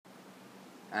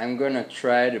I'm going to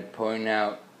try to point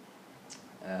out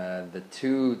the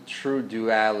two true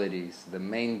dualities, the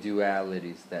main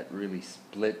dualities that really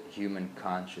split human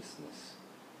consciousness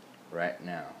right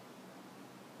now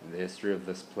in the history of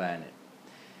this planet.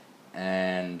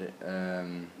 And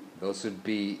those would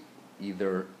be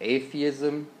either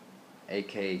atheism,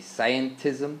 aka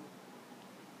scientism,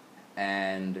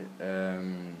 and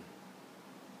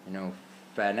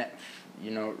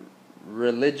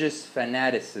religious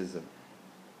fanaticism,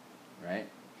 right?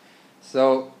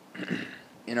 So,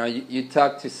 you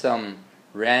talk to some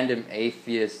random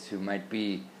atheist who might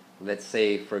be, let's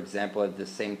say, for example, at the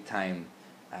same time,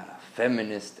 a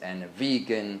feminist and a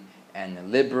vegan and a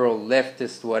liberal,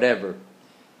 leftist, whatever,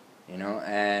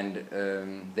 and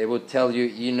they would tell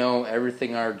you,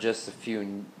 everything are just a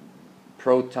few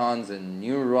protons and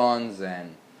neurons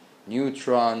and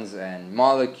neutrons and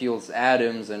molecules,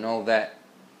 atoms, and all that,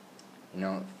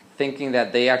 thinking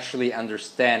that they actually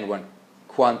understand what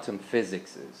quantum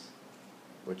physics is,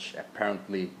 which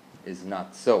apparently is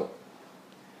not so.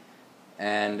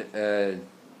 And then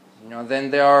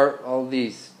there are all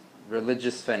these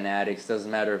religious fanatics,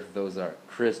 doesn't matter if those are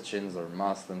Christians or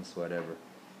Muslims, whatever,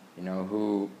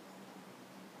 who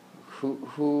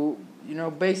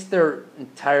base their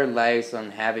entire lives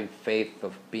on having faith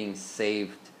of being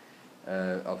saved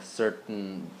of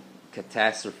certain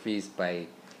catastrophes by,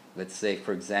 let's say,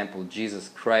 for example, Jesus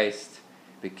Christ,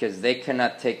 because they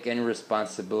cannot take any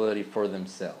responsibility for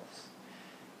themselves.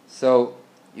 So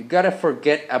you gotta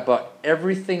forget about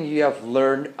everything you have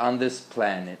learned on this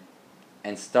planet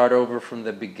and start over from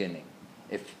the beginning.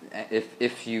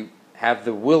 If you have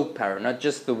the willpower, not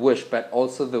just the wish, but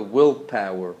also the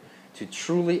willpower to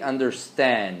truly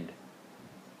understand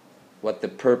what the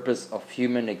purpose of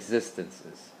human existence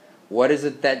is. What is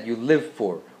it that you live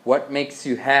for? What makes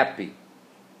you happy?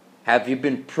 Have you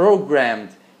been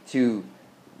programmed to,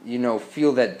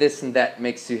 feel that this and that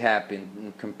makes you happy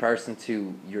in comparison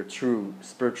to your true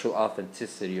spiritual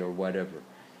authenticity or whatever?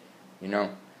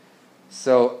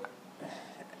 So,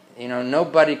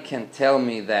 nobody can tell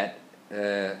me that,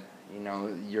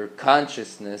 your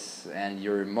consciousness and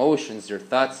your emotions, your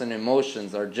thoughts and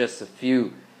emotions are just a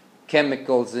few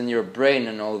chemicals in your brain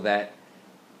and all that,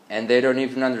 and they don't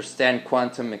even understand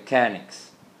quantum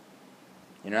mechanics.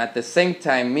 At the same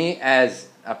time, me as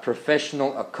a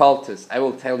professional occultist, I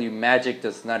will tell you magic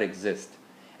does not exist.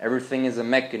 Everything is a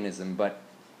mechanism, but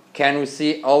can we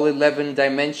see all 11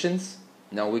 dimensions?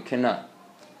 No, we cannot.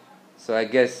 So I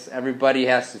guess everybody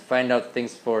has to find out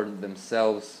things for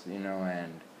themselves,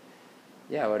 and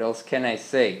yeah, what else can I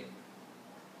say?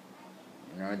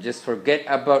 Just forget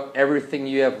about everything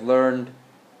you have learned,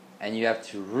 and you have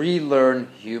to relearn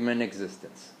human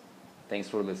existence. Thanks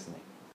for listening.